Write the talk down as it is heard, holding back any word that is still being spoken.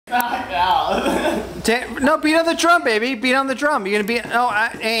No, beat on the drum, baby. Beat on the drum. You're gonna beat. Oh,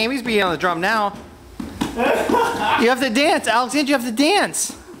 Amy's beating on the drum now. You have to dance, Alexander. You have to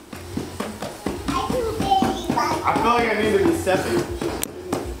dance. I feel like I need to be stepping.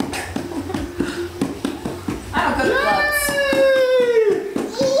 I don't go to clubs.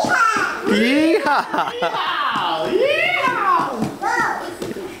 Yeehaw!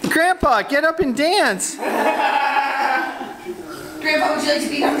 Yeehaw! Grandpa, get up and dance. Grandpa, would you like to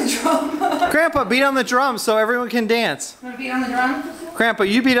beat on the drum? Grandpa, beat on the drum so everyone can dance. Want to beat on the drum? Grandpa,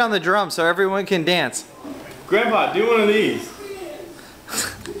 you beat on the drum so everyone can dance. Grandpa, do one of these.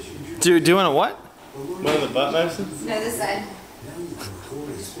 Doing a what? One of the butt medicines? No, this side.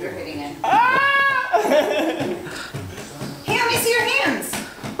 You're hitting it. Hey, let me see your hands.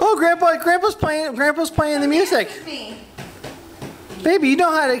 Oh, Grandpa's playing the music. Me. Baby, you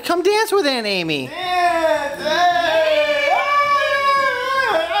know how to come dance with Aunt Amy.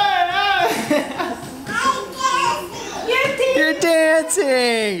 You're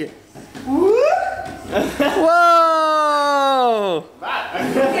dancing. Whoa!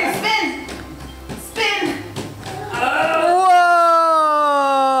 Here, spin. Spin. Whoa!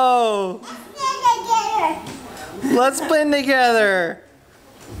 Let's spin together.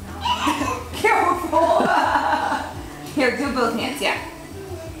 Careful. Here, do both hands, yeah.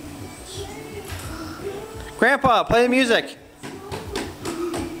 Grandpa, play the music.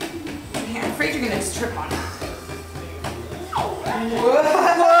 Yeah, I'm afraid you're gonna just trip on it.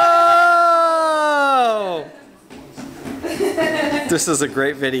 Whoa! This is a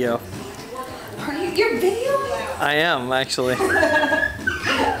great video. Are you? You're videoing? I am actually.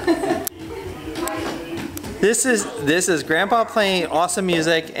 This is Grandpa playing awesome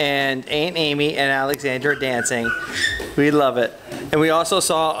music and Aunt Amy and Alexandra dancing. We love it. And we also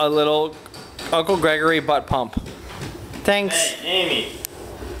saw a little Uncle Gregory butt pump. Thanks. Hey, Amy.